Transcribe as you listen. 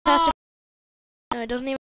has to. No, it doesn't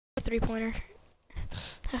even have a three-pointer.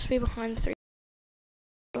 It has to be behind the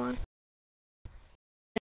line.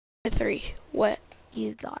 Three. Wet.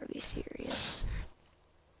 You gotta be serious.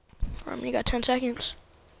 You got 10 seconds.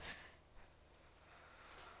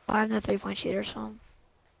 I'm the 3-point shooter, so.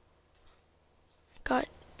 Got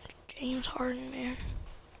James Harden, man.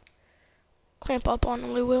 Clamp up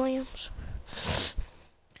on Lou Williams.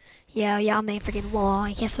 Yeah, y'all may freaking long.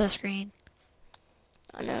 I can't set a screen.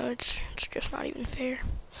 I know, it's just not even fair.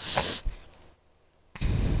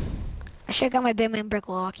 I should have got my big man brick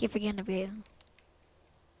wall. I keep forgetting to beat him.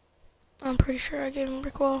 I'm pretty sure I gave him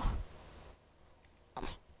brick wall.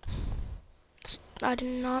 I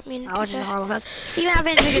did not mean to do that. That was just a horrible pass. See, even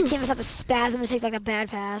having a team have to spasm and take like a bad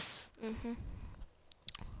pass.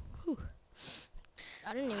 Whew.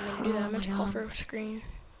 I didn't even mean to do that. I meant to call for a screen.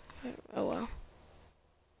 Oh well.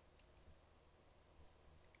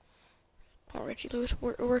 Oh, Reggie Lewis,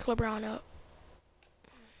 work LeBron up.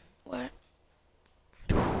 What?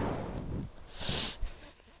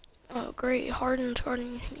 Oh, great. Harden's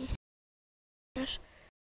guarding. Yes.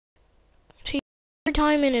 See,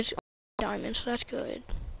 diamond is diamond, so that's good.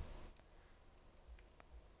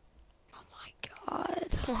 Oh my god.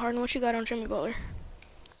 Well, Harden, what you got on Jimmy Butler?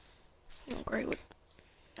 Oh, great.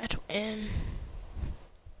 That's in.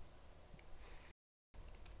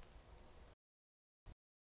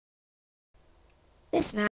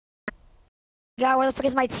 This man. God, where the fuck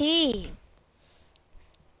is my team?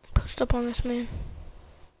 Post up on this man.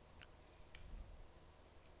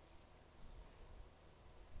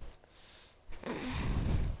 I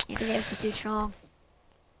think this is too strong.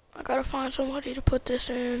 I gotta find somebody to put this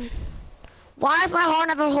in. Why is my heart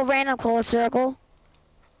have a whole random close circle?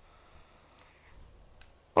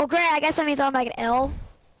 Well, great. I guess that means I'm like an L.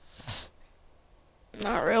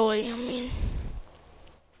 Not really. I mean.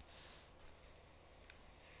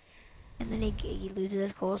 And then he loses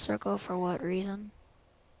this close circle for what reason?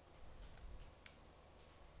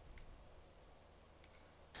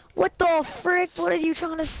 What the frick? What are you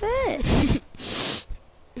trying to say?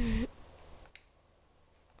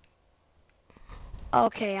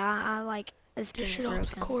 Okay, I like this game. Dish it off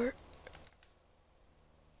the court.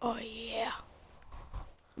 Oh yeah.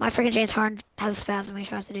 My freaking James Harden has a spasm when he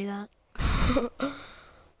tries to do that.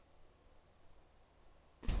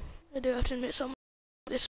 I do have to admit something.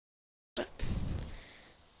 This.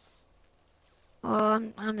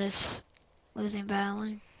 Oh, I'm just losing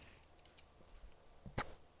badly.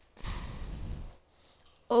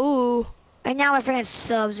 Oh. And now my freaking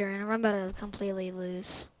subs are in. I'm about to completely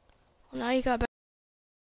lose. Well, now you got back.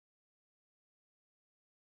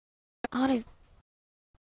 Oh, he's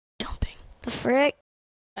Jumping. the frick?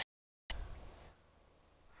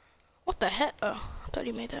 What the heck? Oh, I thought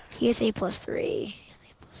you made that. He is A+3.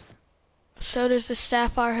 So does the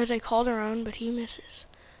Sapphire Jose Calderon, but he misses.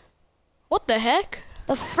 What the heck?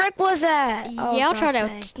 The frick was that? Oh, Y'all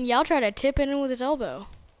try to tip it in with his elbow.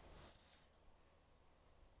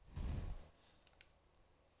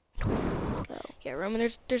 Let's go. Yeah, Roman,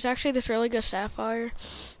 there's actually this really good Sapphire.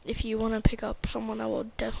 If you want to pick up someone that will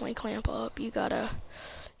definitely clamp up,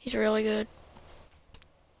 he's really good.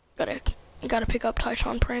 Gotta pick up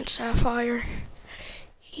Tyshawn Prince Sapphire.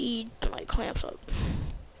 He like clamps up.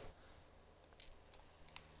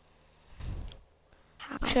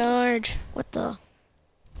 Charge. What the?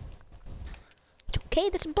 Okay,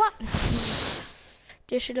 that's a block.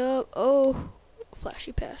 Dish it up. Oh,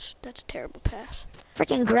 flashy pass. That's a terrible pass.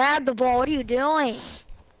 Freaking grab the ball. What are you doing?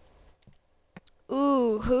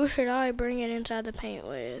 Ooh, who should I bring it inside the paint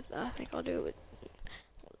with? I think I'll do it with...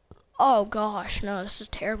 Oh, gosh. No, this is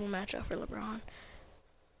a terrible matchup for LeBron.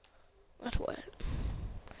 That's wet.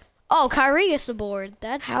 Oh, Kyrie gets the board.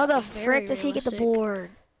 That's How the frick does he get the board?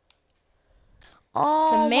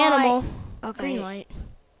 Oh, the manimal. Okay. Green light.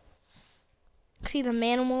 See the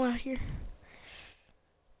manimal out here?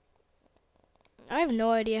 I have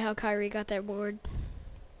no idea how Kyrie got that board. I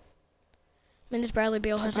mean, this Bradley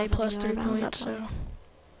Beal has A+3 points, so.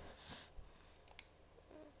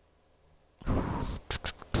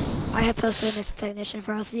 I have posted this technician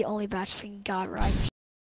for the only batch thing got right.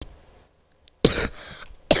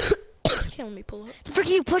 Can't let me pull up. The frick are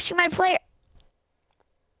you pushing my player?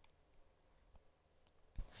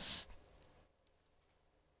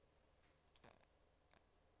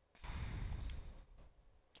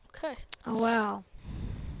 Okay. Oh wow.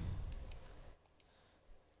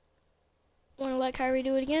 Want to let Kyrie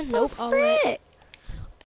do it again? Oh, nope. I'll let.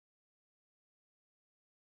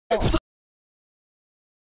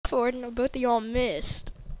 Forward, no, both of y'all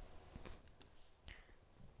missed.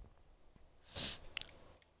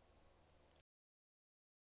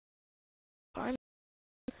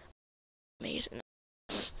 amazing.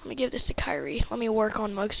 Let me give this to Kyrie. Let me work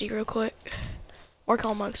on Muggsy real quick. Work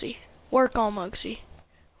on Muggsy. Work on Muggsy.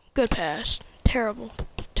 Good pass. Terrible.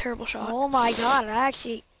 Terrible shot. Oh my god, I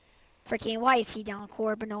actually freaking why is he down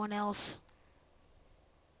court but no one else?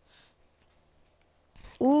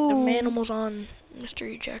 Ooh. The Manimal's on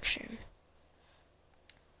Mr. Ejection.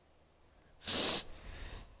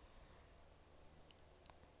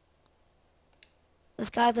 This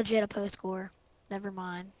guy's legit a post scorer. Never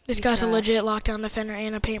mind. This He's guy's a trash. legit lockdown defender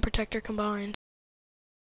and a paint protector combined.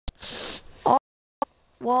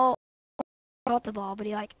 Well, caught the ball, but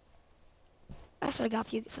he like. That's what I got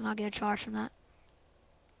if you somehow get a charge from that.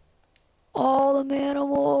 Oh, the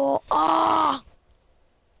Manimal! Ah!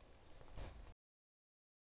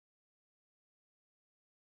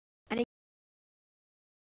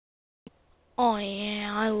 Oh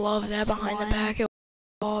yeah, I love that behind the back.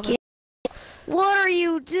 All the What are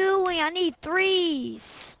you doing? I need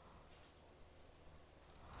threes.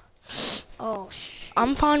 Oh shit.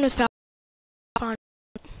 I'm fine with foul.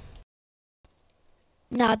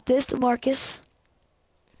 Not this, DeMarcus.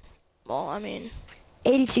 Well, I mean,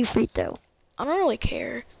 82 free throw. I don't really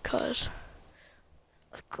care, cause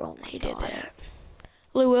Oh my he God. did that.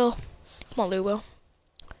 Lou Will. Come on, Lou Will.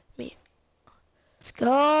 Let's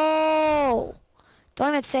go. Don't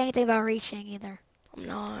even say anything about reaching either. I'm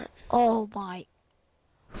not. Oh my.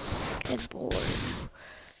 Good boy.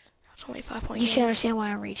 That's only 5 points. You should understand why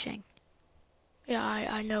I'm reaching. Yeah,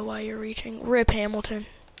 I know why you're reaching. Rip Hamilton.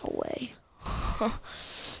 No way.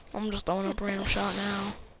 I'm just throwing up a random shot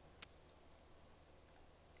now.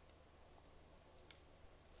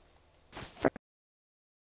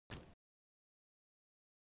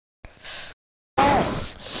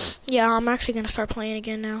 Yes. Yeah, I'm actually gonna start playing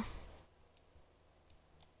again now.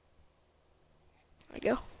 There we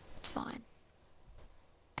go. It's fine.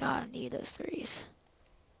 God, I need those threes.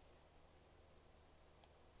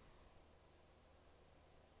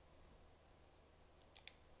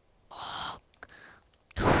 Oh,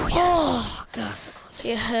 Yes. oh God, so close.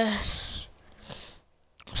 Yes.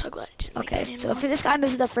 I'm so glad I didn't make Okay, that so if this guy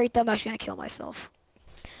misses the free throw, I'm actually gonna kill myself.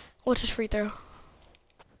 What's his free throw?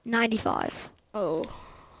 95. Oh.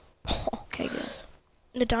 Okay, good.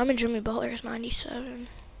 The Diamond Jimmy Butler is 97.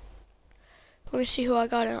 Let me see who I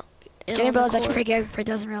got in. Jimmy Butler's actually pretty good for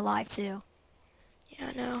those in real life too. Yeah,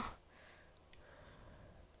 I know.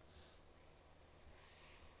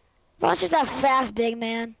 Ron's just that fast big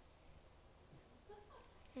man.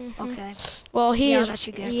 Mhm. Okay. Well, he Yeah, is. that's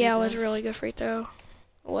you good Yeah, it free was a throws. really good free throw.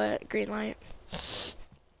 What? Green light.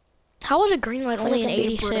 How was a green light It's like only a an big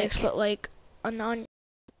 86, brick. but like a non?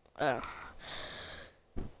 I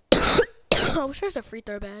wish there's a free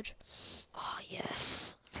throw badge. Oh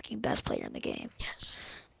yes. Freaking best player in the game. Yes.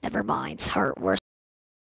 Never mind. It's hurt worse.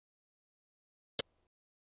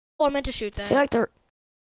 Oh, I meant to shoot I that. feel like they're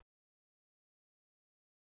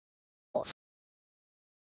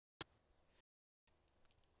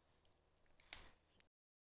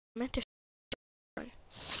I meant to shoot.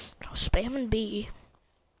 I was spamming B.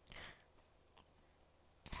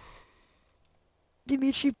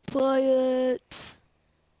 Dimitri Payet.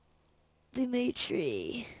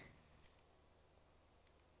 Dimitri.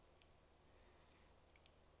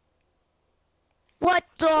 What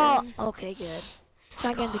the? Soon. Okay, good.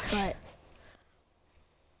 Try getting the Gosh. cut.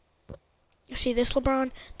 You see this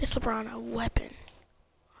LeBron? This LeBron a weapon.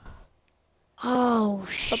 Oh,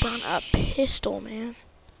 LeBron a pistol, man.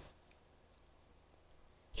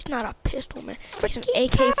 He's not a pistol, man. He's an Freaking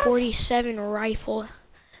AK-47 rifle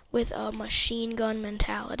with a machine gun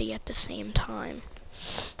mentality at the same time,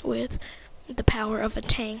 with the power of a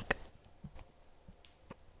tank.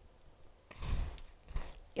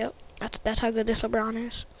 Yep, that's how good this LeBron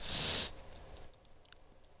is.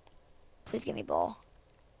 Please give me ball.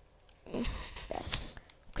 Yes.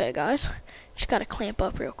 Okay, guys, just gotta clamp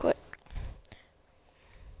up real quick.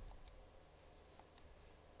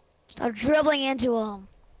 Stop dribbling into him.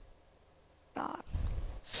 God.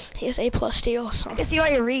 He has A+ steal, so. I can see why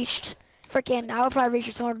you reached. Freaking, I would probably reach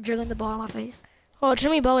if someone dribbling the ball in my face. Well,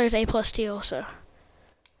 Jimmy Butler's A+ steal, so.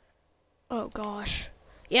 Oh gosh,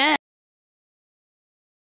 yeah.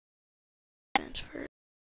 Transfer.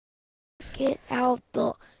 Get out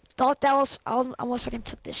the. Thought that was. I almost freaking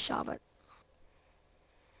took this shot, but.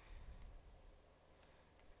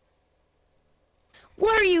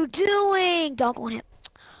 What are you doing? Dunk on him.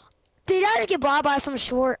 Did I just get blocked by some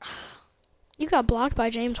short? You got blocked by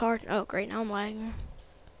James Harden. Oh, great. Now I'm lagging.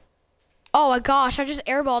 Oh, my gosh. I just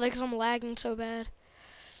airballed it because I'm lagging so bad.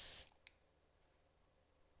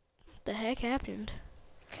 What the heck happened?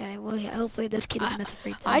 Okay, well, yeah, hopefully this kid doesn't miss a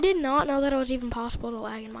free throw. I did not know that it was even possible to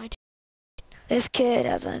lag in my team. This kid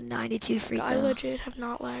has a 92 free I throw. legit have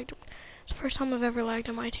not lagged. It's the first time I've ever lagged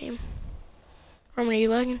on my team. Roman, are you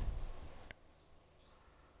lagging?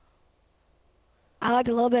 I lagged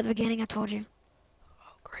a little bit at the beginning, I told you.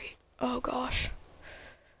 Oh, great. Oh, gosh.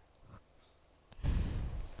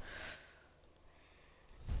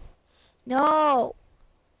 No!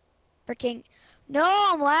 Freaking. No,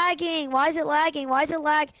 I'm lagging. Why is it lagging? Why is it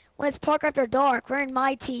lag when it's park after dark? We're in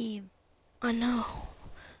my team. I know.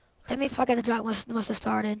 That means park after dark must have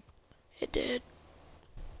started. It did.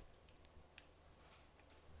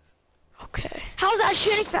 Okay. How's that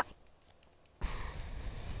shooting fa-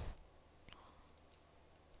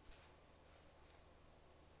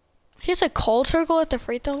 He has a cold circle at the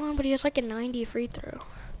free throw line, but he has like a 90 free throw.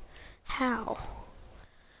 How?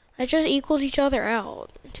 That just equals each other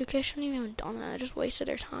out. 2K shouldn't even have done that. I just wasted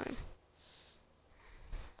their time.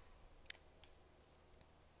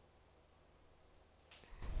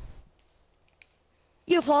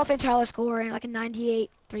 You have Paul Tyler scoring like a 98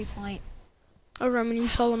 3-point. Oh, Roman, you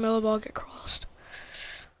saw LaMelo Ball get crossed.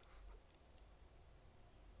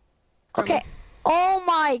 Okay. Roman. Oh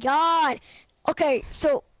my god. Okay,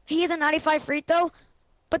 so he has a 95 free throw,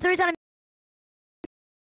 but the reason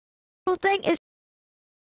I'm thing is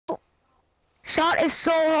shot is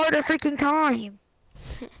so hard a freaking time.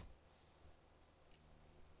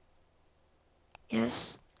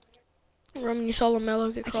 Yes. Roman, you saw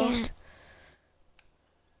LaMelo get I crossed. can't.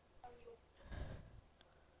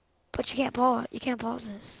 But you can't pause. You can't pause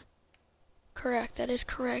this. Correct. That is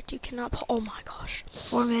correct. You cannot. Oh my gosh.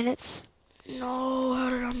 4 minutes. No. How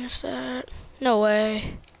did I miss that? No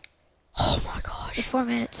way. Oh my It's gosh. 4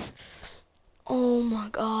 minutes. Oh my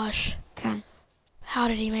gosh. Okay. How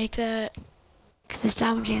did he make that? Because this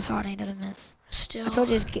time when James Harden doesn't miss. Still. I told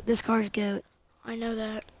you this car's GOAT. I know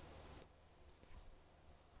that.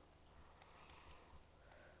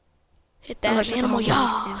 Hit Oh, that, check Manimal. out Yeah.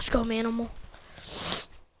 Harden's too. Let's go, Manimal.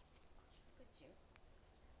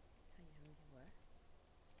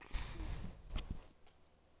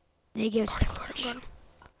 And he gives Got him, got him, got him.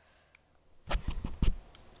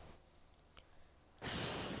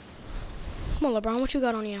 Come on, LeBron. What you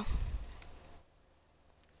got on you?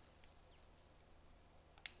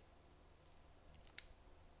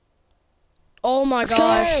 Oh my Let's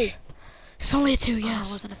gosh. go. It's only a 2, Oh, it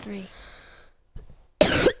yes. wasn't a 3.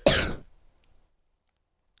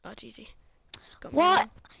 Oh, it's easy. Let's go, What? Manimal.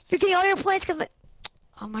 You're getting all your points because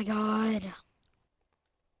oh my god.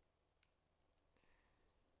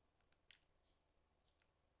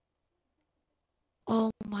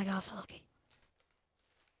 Oh my god, so lucky.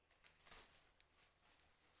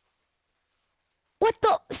 What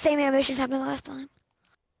the same animations happened last time?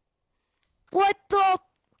 What the?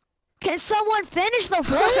 Can someone finish the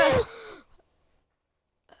ball?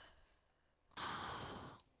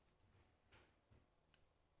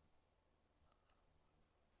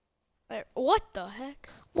 What the heck?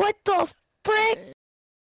 What the frick?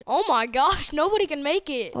 Oh my gosh, nobody can make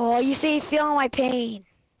it. Oh, you see, feeling my pain.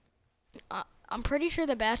 I'm pretty sure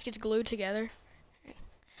the basket's glued together.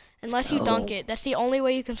 Unless you dunk it. That's the only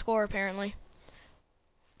way you can score, apparently.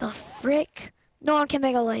 The frick? No one can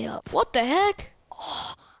make a layup. What the heck?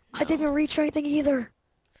 Oh, No. I didn't reach or anything either.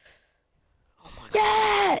 Oh my god.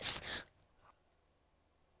 Yes!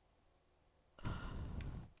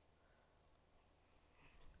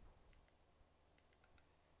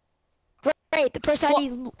 Great, the person I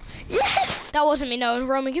need. Yes! That wasn't me. No,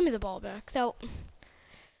 Roman, give me the ball back. That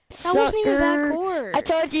wasn't even Sucker. backcourt. I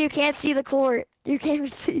told you can't see the court. You can't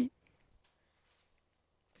even see.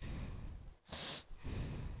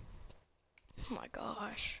 Oh my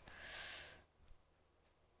gosh.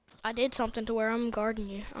 I did something to where I'm guarding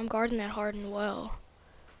you. I'm guarding that Harden well.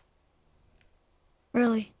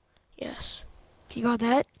 Really? Yes. Can you guard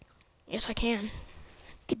that? Yes, I can.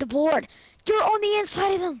 Get the board. You're on the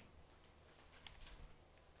inside of them.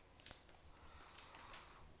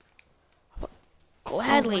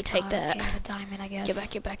 Gladly Oh my take God, that. okay, the diamond, I guess. Get back,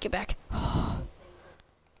 get back, get back.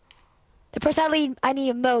 The person I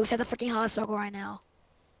need most has a freaking hot circle right now.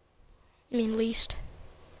 I mean, least.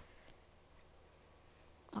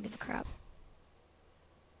 I don't give a crap.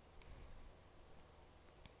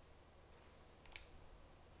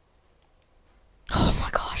 Oh my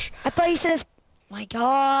gosh. I thought you said this. My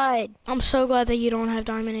God. I'm so glad that you don't have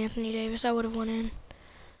Diamond Anthony Davis. I would have went in.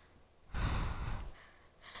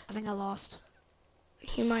 I think I lost.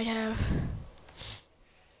 You might have.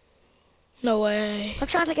 No way. I'm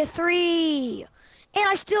trying to take a 3. And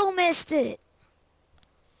I still missed it.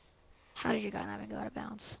 How did your guy not even go out of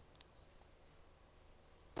bounds?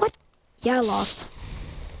 What? Yeah, I lost.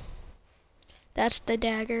 That's the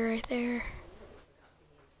dagger right there.